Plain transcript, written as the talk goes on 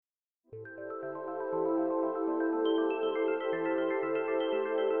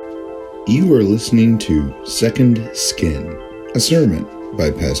You are listening to Second Skin, a sermon by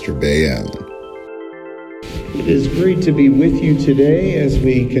Pastor Bay Allen. It is great to be with you today as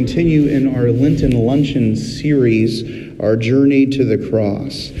we continue in our Lenten Luncheon series, our journey to the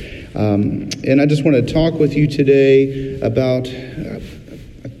cross. And I just want to talk with you today about a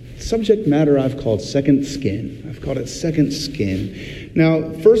subject matter I've called Second Skin. I've called it Second Skin.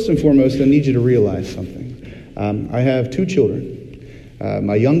 Now, first and foremost, I need you to realize something. I have two children.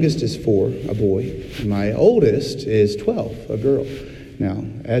 My youngest is 4, a boy. My oldest is 12, a girl. Now,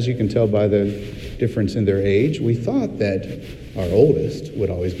 as you can tell by the difference in their age, we thought that our oldest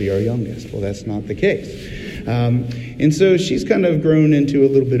would always be our youngest. Well, that's not the case. And so she's kind of grown into a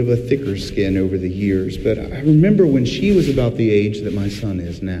little bit of a thicker skin over the years. But I remember when she was about the age that my son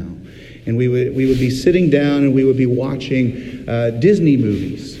is now. And we would be sitting down and we would be watching Disney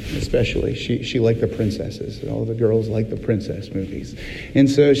movies, especially. She liked the princesses. All the girls liked the princess movies. And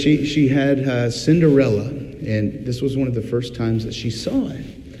so she had Cinderella, and this was one of the first times that she saw it.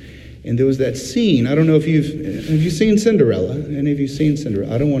 And there was that scene. I don't know if have you seen Cinderella? Any of you seen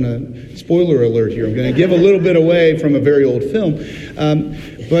Cinderella? I don't want to, spoiler alert here. I'm going to give a little bit away from a very old film.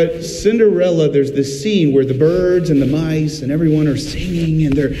 But Cinderella, there's this scene where the birds and the mice and everyone are singing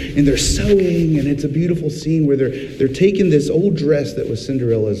and they're sewing, and it's a beautiful scene where they're taking this old dress that was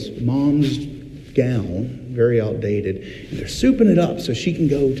Cinderella's mom's gown, very outdated, and they're souping it up so she can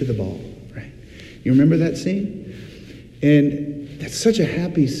go to the ball. Right? You remember that scene? And that's such a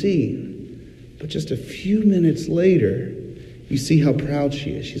happy scene. But just a few minutes later, you see how proud she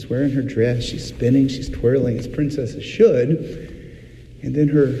is. She's wearing her dress, she's spinning, she's twirling as princesses should. And then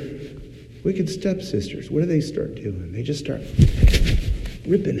her wicked stepsisters, what do they start doing? They just start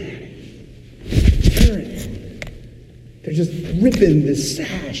ripping at it, tearing it. They're just ripping the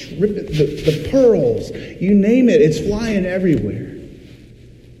sash, ripping the pearls. You name it, it's flying everywhere.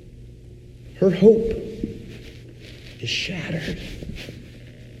 Her hope is shattered.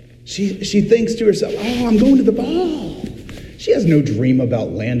 She thinks to herself, oh, I'm going to the ball. She has no dream about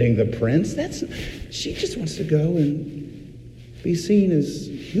landing the prince. She just wants to go and be seen as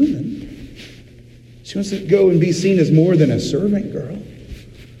human. She wants to go and be seen as more than a servant girl.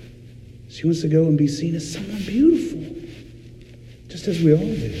 She wants to go and be seen as someone beautiful, just as we all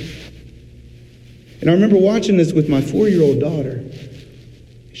do. And I remember watching this with my 4-year-old daughter.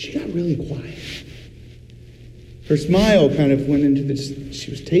 She got really quiet. Her smile kind of went into this. She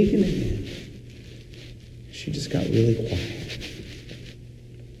was taking it in. She just got really quiet.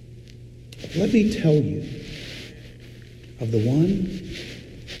 Let me tell you of the one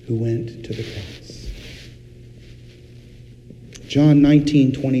who went to the cross. John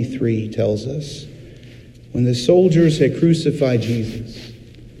 19:23 tells us, when the soldiers had crucified Jesus,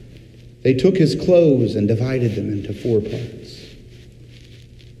 they took his clothes and divided them into 4 parts,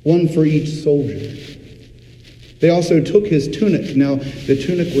 one for each soldier. They also took his tunic. Now, the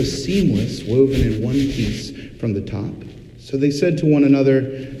tunic was seamless, woven in one piece from the top. So they said to one another,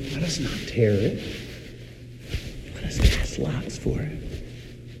 let us not tear it. Let us cast lots for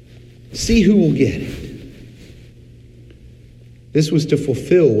it. See who will get it. This was to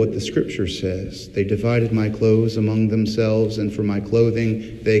fulfill what the scripture says. They divided my clothes among themselves, and for my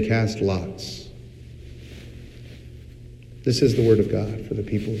clothing they cast lots. This is the word of God for the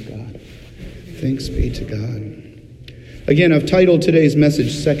people of God. Thanks be to God. Again, I've titled today's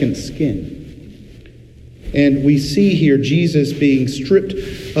message, Second Skin. And we see here Jesus being stripped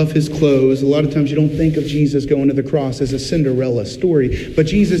of his clothes. A lot of times you don't think of Jesus going to the cross as a Cinderella story, but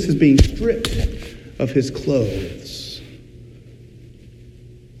Jesus is being stripped of his clothes.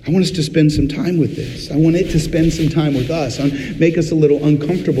 I want us to spend some time with this. I want it to spend some time with us, make us a little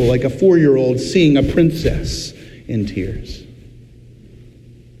uncomfortable, like a 4-year-old seeing a princess in tears.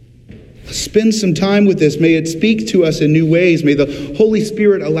 Spend some time with this. May it speak to us in new ways. May the Holy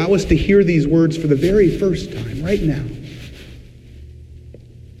Spirit allow us to hear these words for the very first time right now.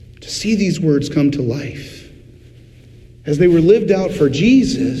 To see these words come to life as they were lived out for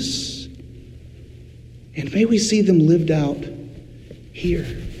Jesus. And may we see them lived out here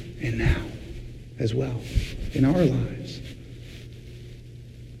and now as well in our lives.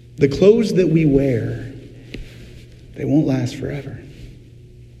 The clothes that we wear, they won't last forever.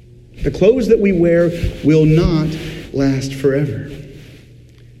 The clothes that we wear will not last forever.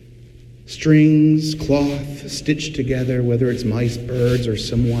 Strings, cloth, stitched together, whether it's mice, birds, or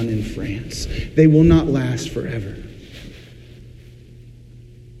someone in France, they will not last forever.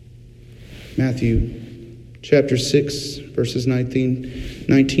 Matthew chapter 6, verses 19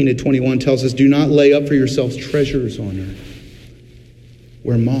 to 21 tells us, do not lay up for yourselves treasures on earth,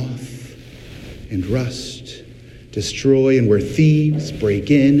 where moth and rust destroy, and where thieves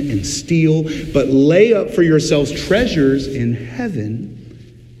break in and steal. But lay up for yourselves treasures in heaven,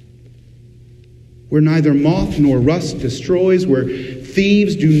 where neither moth nor rust destroys, where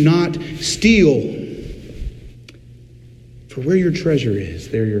thieves do not steal. For where your treasure is,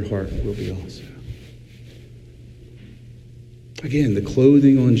 there your heart will be also. Again, the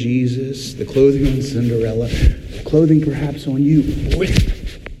clothing on Jesus, the clothing on Cinderella, the clothing perhaps on you.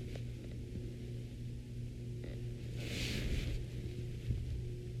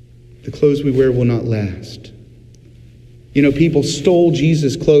 The clothes we wear will not last. You know, people stole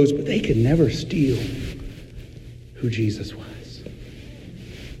Jesus' clothes, but they could never steal who Jesus was.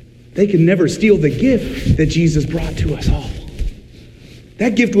 They could never steal the gift that Jesus brought to us all.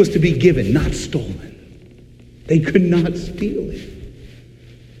 That gift was to be given, not stolen. They could not steal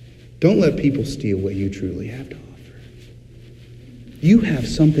it. Don't let people steal what you truly have to offer. You have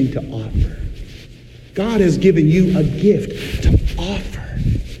something to offer. God has given you a gift to offer.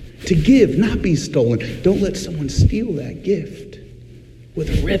 To give, not be stolen. Don't let someone steal that gift with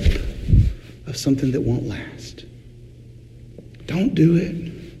a rip of something that won't last. Don't do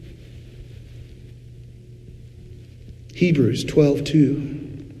it. Hebrews 12:2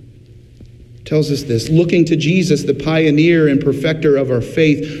 tells us this: looking to Jesus, the pioneer and perfecter of our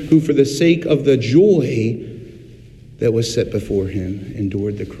faith, who for the sake of the joy that was set before him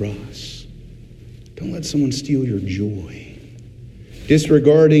endured the cross. Don't let someone steal your joy,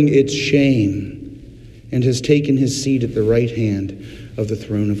 disregarding its shame, and has taken his seat at the right hand of the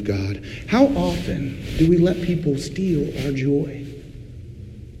throne of God. How often do we let people steal our joy?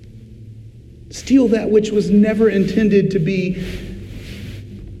 Steal that which was never intended to be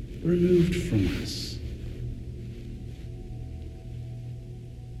removed from us.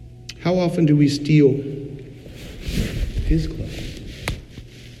 How often do we steal his clothes?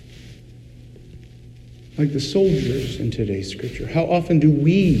 Like the soldiers in today's scripture, how often do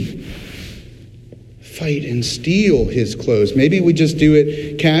we fight and steal his clothes? Maybe we just do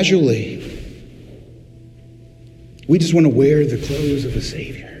it casually. We just want to wear the clothes of a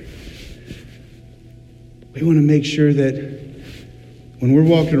Savior. We want to make sure that when we're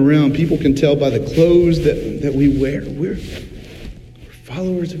walking around, people can tell by the clothes that we wear, we're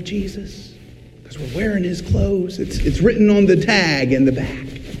followers of Jesus because we're wearing his clothes. It's written on the tag in the back.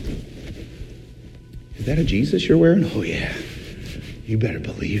 Is that a Jesus you're wearing? Oh, yeah. You better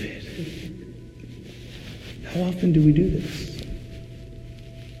believe it. How often do we do this?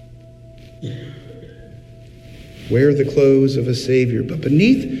 Wear the clothes of a Savior. But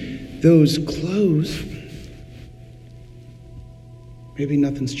beneath those clothes, maybe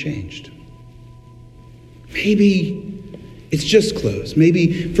nothing's changed. Maybe it's just clothes.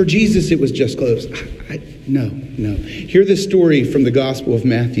 Maybe for Jesus it was just clothes. No. Hear this story from the Gospel of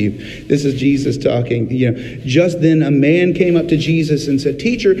Matthew. This is Jesus talking. Just then a man came up to Jesus and said,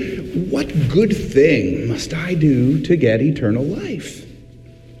 "Teacher, what good thing must I do to get eternal life?"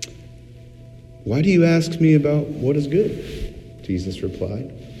 "Why do you ask me about what is good?" Jesus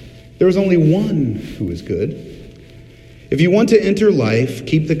replied. "There is only one who is good. If you want to enter life,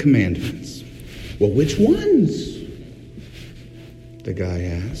 keep the commandments." "Well, which ones?" the guy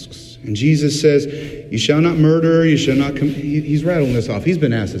asks. And Jesus says, "You shall not murder, you shall not..." He's rattling this off. He's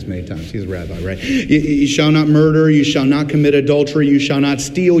been asked this many times. He's a rabbi, right? "You shall not murder, you shall not commit adultery, you shall not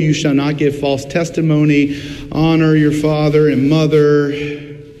steal, you shall not give false testimony, honor your father and mother,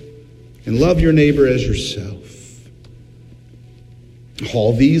 and love your neighbor as yourself."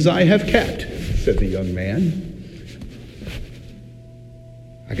 "All these I have kept," said the young man.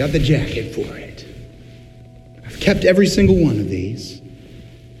 "I got the jacket for it. I've kept every single one of these.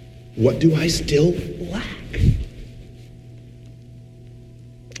 What do I still lack?"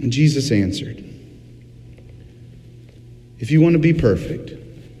 And Jesus answered, "If you want to be perfect,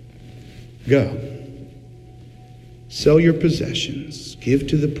 go. Sell your possessions, give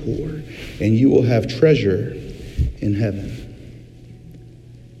to the poor, and you will have treasure in heaven.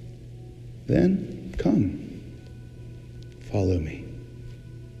 Then come, follow me."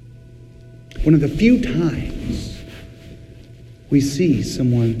 One of the few times we see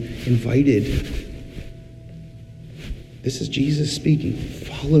someone invited, this is Jesus speaking,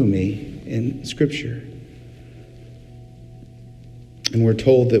 "Follow me," in Scripture. And we're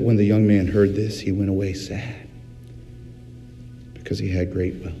told that when the young man heard this, he went away sad because he had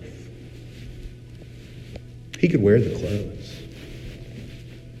great wealth. He could wear the clothes.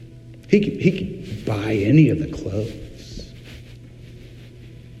 He could buy any of the clothes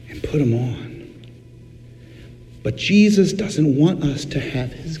and put them on. But Jesus doesn't want us to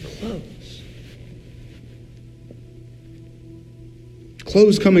have his clothes.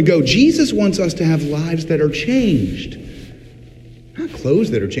 Clothes come and go. Jesus wants us to have lives that are changed. Not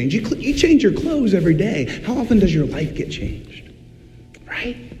clothes that are changed. You change your clothes every day. How often does your life get changed?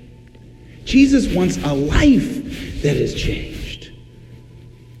 Right? Jesus wants a life that is changed.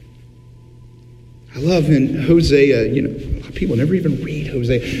 I love in Hosea, a lot of people never even read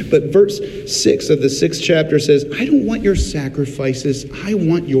Hosea, but verse 6 of the 6th chapter says, I don't want your sacrifices, I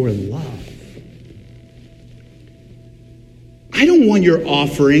want your love. I don't want your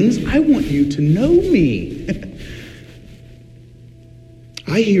offerings, I want you to know me.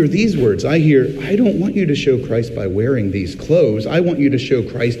 I hear these words. I don't want you to show Christ by wearing these clothes. I want you to show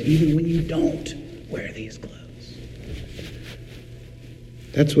Christ even when you don't wear these clothes.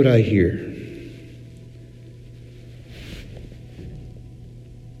 That's what I hear.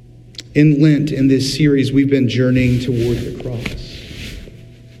 In Lent, in this series, we've been journeying toward the cross.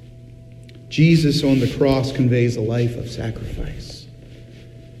 Jesus on the cross conveys a life of sacrifice.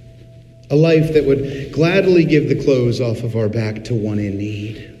 A life that would gladly give the clothes off of our back to one in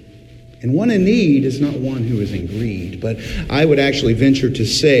need. And one in need is not one who is in greed, but I would actually venture to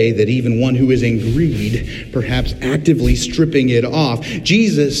say that even one who is in greed, perhaps actively stripping it off,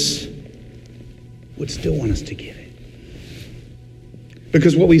 Jesus would still want us to give it.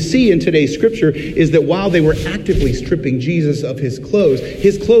 Because what we see in today's scripture is that while they were actively stripping Jesus of his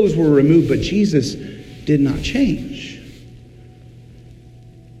clothes were removed, but Jesus did not change.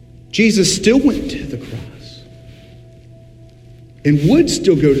 Jesus still went to the cross and would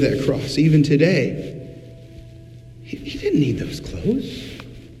still go to that cross even today. He didn't need those clothes.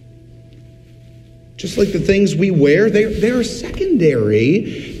 Just like the things we wear, they're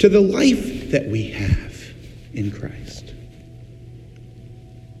secondary to the life that we have in Christ.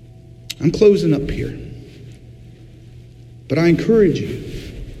 I'm closing up here. But I encourage you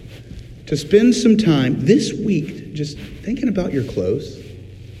to spend some time this week just thinking about your clothes.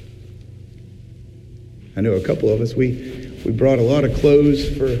 I know a couple of us, we brought a lot of clothes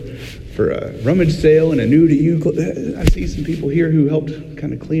for a rummage sale and a new to you. I see some people here who helped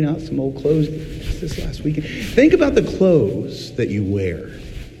kind of clean out some old clothes just this last weekend. Think about the clothes that you wear.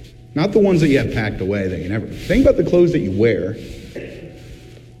 Not the ones that you have packed away that you never. Think about the clothes that you wear.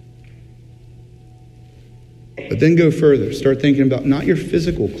 But then go further. Start thinking about not your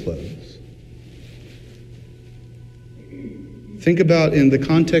physical clothes. Think about in the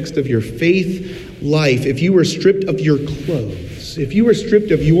context of your faith life, if you were stripped of your clothes, if you were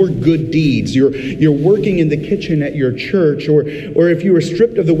stripped of your good deeds, you're working in the kitchen at your church, or if you were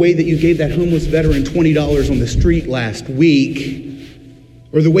stripped of the way that you gave that homeless veteran $20 on the street last week,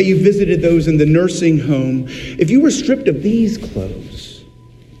 or the way you visited those in the nursing home, if you were stripped of these clothes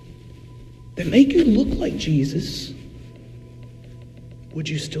that make you look like Jesus, would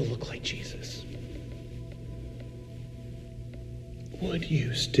you still look like Jesus? Would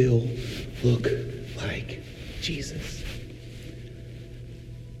you still look like Jesus?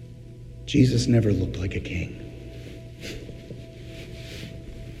 Jesus never looked like a king.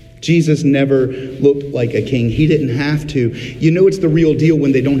 Jesus never looked like a king. He didn't have to. You know it's the real deal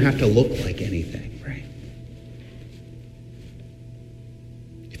when they don't have to look like anything, right?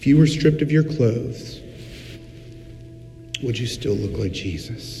 If you were stripped of your clothes, would you still look like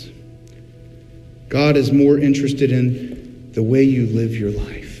Jesus? God is more interested in the way you live your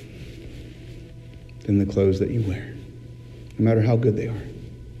life than the clothes that you wear, no matter how good they are.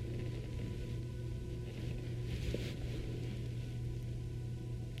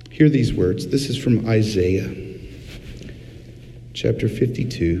 Hear these words. This is from Isaiah, chapter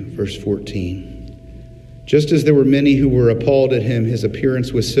 52, verse 14. Just as there were many who were appalled at him, his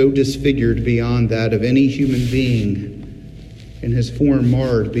appearance was so disfigured beyond that of any human being, and his form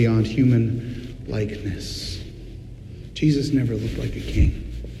marred beyond human likeness. Jesus never looked like a king.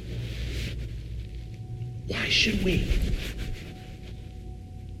 Why should we?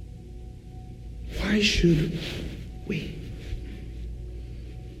 Why should we?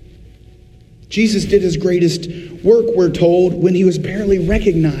 Jesus did his greatest work, we're told, when he was barely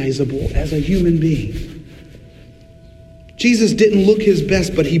recognizable as a human being. Jesus didn't look his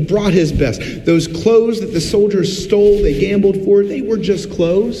best, but he brought his best. Those clothes that the soldiers stole, they gambled for, they were just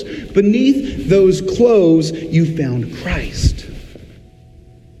clothes. Beneath those clothes, you found Christ.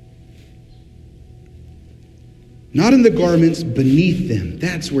 Not in the garments, beneath them.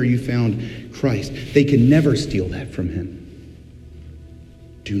 That's where you found Christ. They can never steal that from him.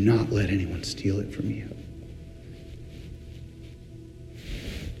 Do not let anyone steal it from you.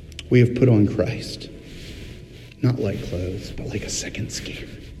 We have put on Christ. Not like clothes, but like a second skin.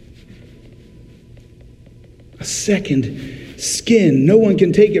 A second skin. No one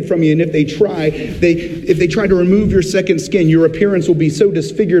can take it from you. And if they try to remove your second skin, your appearance will be so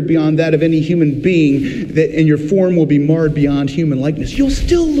disfigured beyond that of any human being and your form will be marred beyond human likeness. You'll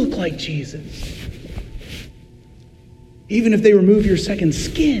still look like Jesus. Even if they remove your second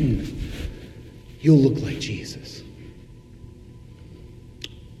skin, you'll look like Jesus.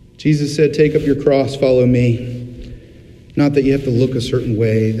 Jesus said, take up your cross, follow me. Not that you have to look a certain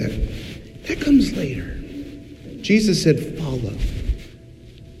way. That comes later. Jesus said, follow.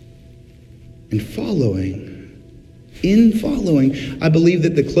 And in following, I believe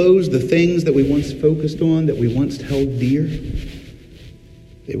that the clothes, the things that we once focused on, that we once held dear,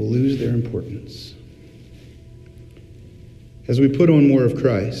 they will lose their importance. As we put on more of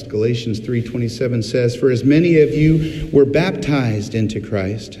Christ, Galatians 3:27 says, for as many of you were baptized into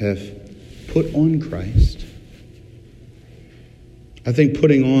Christ have put on Christ. I think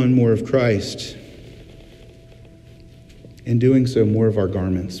putting on more of Christ, in doing so, more of our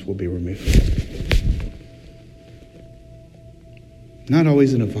garments will be removed. Not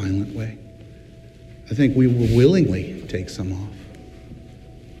always in a violent way. I think we will willingly take some off.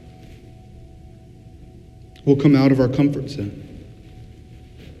 We'll come out of our comfort zone.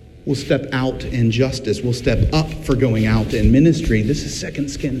 We'll step out in justice. We'll step up for going out in ministry. This is second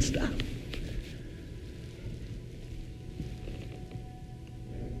skin stuff.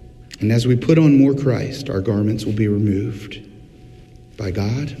 And as we put on more Christ, our garments will be removed by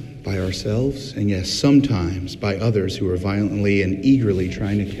God, by ourselves, and yes, sometimes by others who are violently and eagerly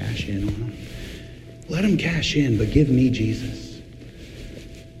trying to cash in on them. Let them cash in, but give me Jesus.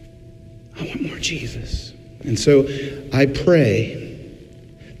 I want more Jesus. And so I pray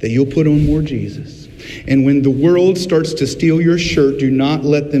that you'll put on more Jesus. And when the world starts to steal your shirt, do not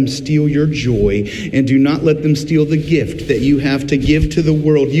let them steal your joy, and do not let them steal the gift that you have to give to the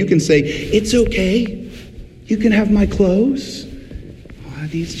world. You can say, it's okay. You can have my clothes. Oh, I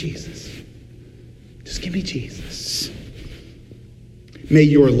need Jesus. Just give me Jesus. May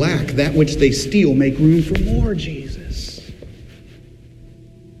your lack, that which they steal, make room for more Jesus.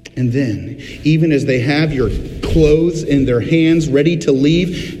 And then, even as they have your clothes in their hands ready to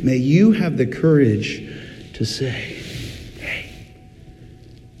leave, may you have the courage to say, hey,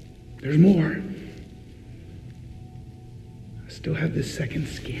 there's more. I still have this second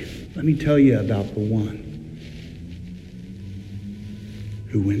skin. Let me tell you about the one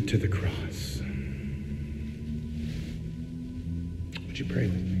who went to the cross. Would you pray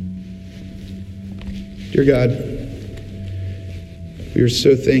with me? Dear God, we are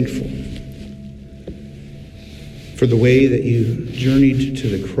so thankful for the way that you journeyed to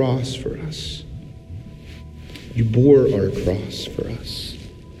the cross for us. You bore our cross for us.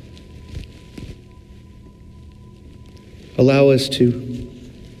 Allow us to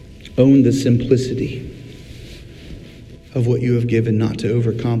own the simplicity of what you have given, not to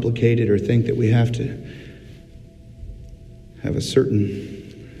overcomplicate it or think that we have to have a certain,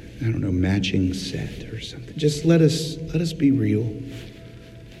 matching set or something. Just let us be real.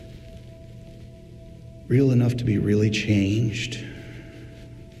 Real enough to be really changed.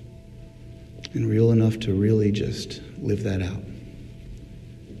 And real enough to really just live that out.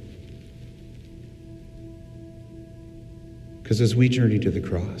 Because as we journey to the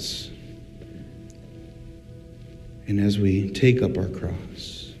cross, and as we take up our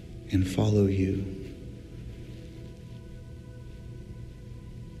cross and follow you,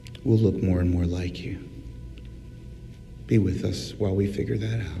 we'll look more and more like you. Be with us while we figure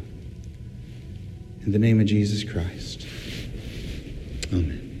that out. In the name of Jesus Christ.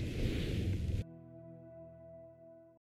 Amen.